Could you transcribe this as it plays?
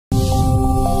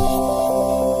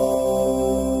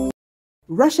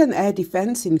Russian air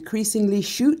defense increasingly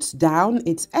shoots down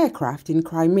its aircraft in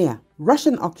Crimea.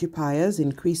 Russian occupiers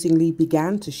increasingly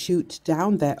began to shoot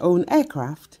down their own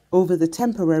aircraft over the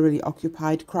temporarily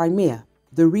occupied Crimea.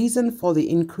 The reason for the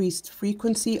increased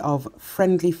frequency of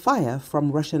friendly fire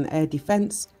from Russian air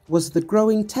defense was the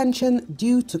growing tension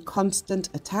due to constant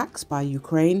attacks by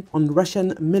Ukraine on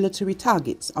Russian military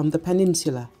targets on the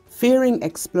peninsula. Fearing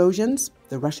explosions,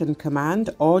 the Russian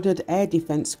command ordered air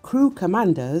defense crew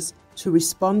commanders to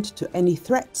respond to any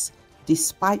threats,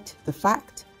 despite the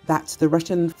fact that the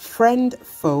Russian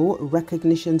friend-foe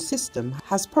recognition system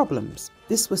has problems.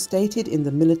 This was stated in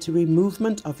the military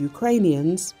movement of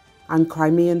Ukrainians and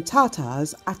Crimean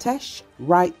Tatars, ATESH,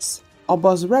 writes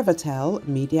Obozrevatel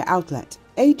media outlet.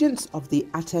 Agents of the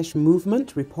ATESH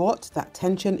movement report that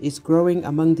tension is growing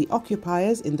among the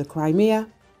occupiers in the Crimea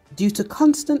due to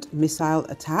constant missile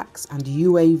attacks and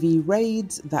UAV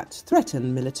raids that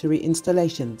threaten military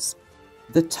installations.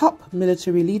 The top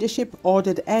military leadership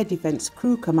ordered air defense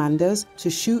crew commanders to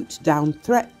shoot down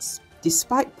threats,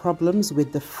 despite problems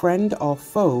with the friend or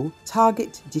foe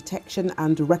target detection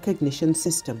and recognition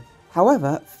system.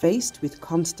 However, faced with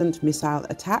constant missile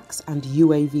attacks and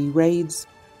UAV raids,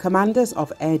 commanders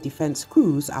of air defense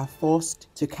crews are forced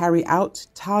to carry out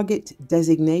target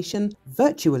designation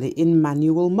virtually in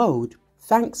manual mode.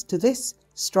 Thanks to this,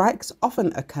 strikes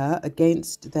often occur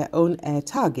against their own air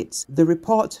targets, the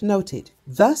report noted.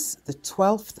 Thus, the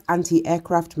 12th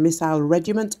Anti-Aircraft Missile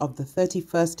Regiment of the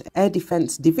 31st Air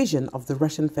Defense Division of the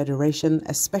Russian Federation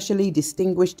especially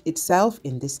distinguished itself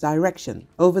in this direction.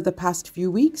 Over the past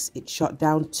few weeks, it shot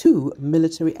down 2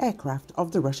 military aircraft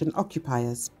of the Russian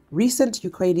occupiers. Recent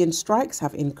Ukrainian strikes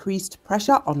have increased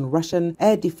pressure on Russian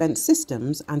air defense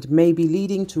systems and may be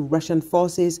leading to Russian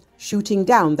forces shooting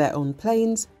down their own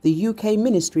planes, the UK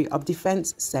Ministry of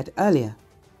Defense said earlier.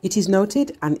 It is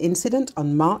noted an incident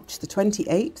on March the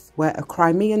 28th where a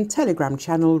Crimean telegram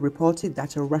channel reported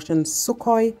that a Russian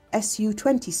Sukhoi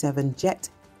Su-27 jet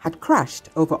had crashed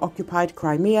over occupied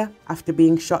Crimea after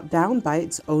being shot down by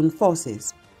its own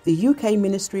forces. The UK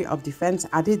Ministry of Defence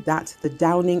added that the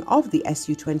downing of the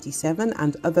Su-27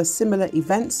 and other similar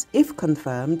events, if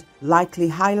confirmed, likely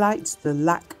highlights the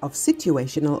lack of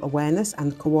situational awareness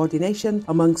and coordination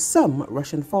among some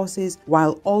Russian forces,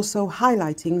 while also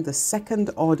highlighting the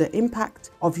second-order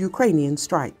impact of Ukrainian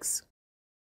strikes.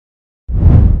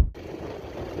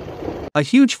 A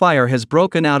huge fire has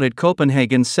broken out at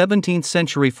Copenhagen's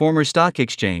 17th-century former stock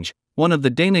exchange, one of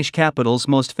the Danish capital's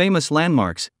most famous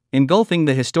landmarks. Engulfing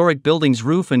the historic building's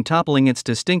roof and toppling its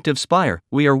distinctive spire,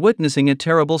 we are witnessing a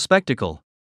terrible spectacle.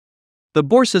 The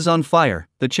Bourse is on fire,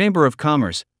 the Chamber of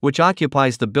Commerce, which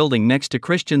occupies the building next to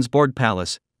Christiansborg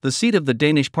Palace, the seat of the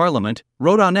Danish parliament,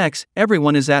 wrote on X,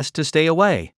 everyone is asked to stay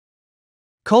away.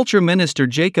 Culture Minister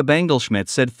Jacob Engelsschmidt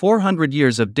said 400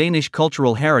 years of Danish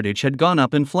cultural heritage had gone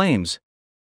up in flames.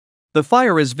 The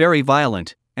fire is very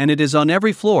violent, and it is on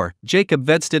every floor, Jacob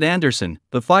Vedsted Andersen,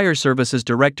 the Fire Service's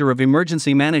Director of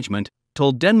Emergency Management,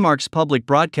 told Denmark's public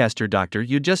broadcaster Doctor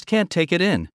you just can't take it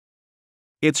in.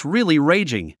 It's really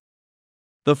raging.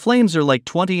 The flames are like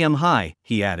 20 m high,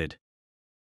 he added.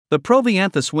 The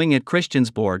Provianthes wing at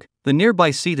Christiansborg, the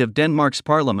nearby seat of Denmark's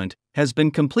parliament, has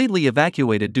been completely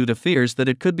evacuated due to fears that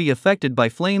it could be affected by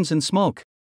flames and smoke.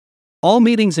 All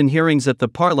meetings and hearings at the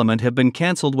parliament have been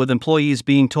cancelled with employees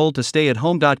being told to stay at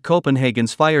home.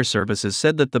 Copenhagen's fire services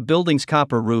said that the building's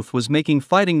copper roof was making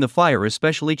fighting the fire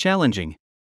especially challenging.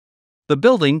 The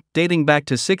building, dating back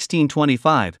to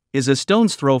 1625, is a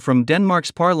stone's throw from Denmark's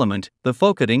parliament, the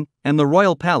Folketing, and the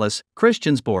royal palace,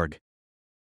 Christiansborg.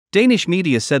 Danish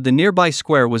media said the nearby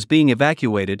square was being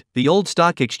evacuated, the old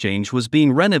stock exchange was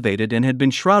being renovated and had been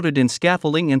shrouded in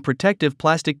scaffolding and protective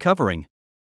plastic covering.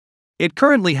 It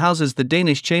currently houses the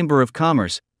Danish Chamber of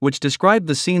Commerce, which described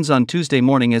the scenes on Tuesday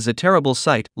morning as a terrible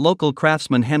sight. Local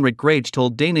craftsman Henrik Grage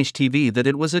told Danish TV that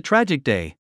it was a tragic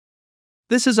day.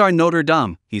 This is our Notre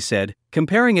Dame, he said,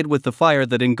 comparing it with the fire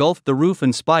that engulfed the roof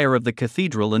and spire of the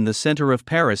cathedral in the center of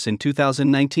Paris in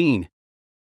 2019.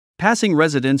 Passing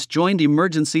residents joined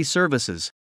emergency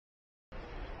services.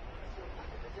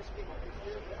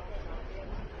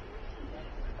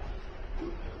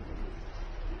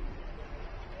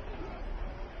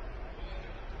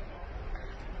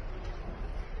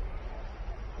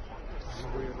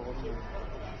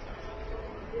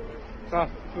 Så,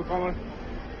 nu kommer det.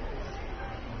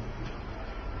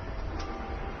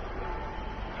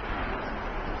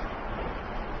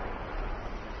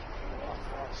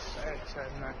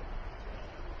 Satan, mand.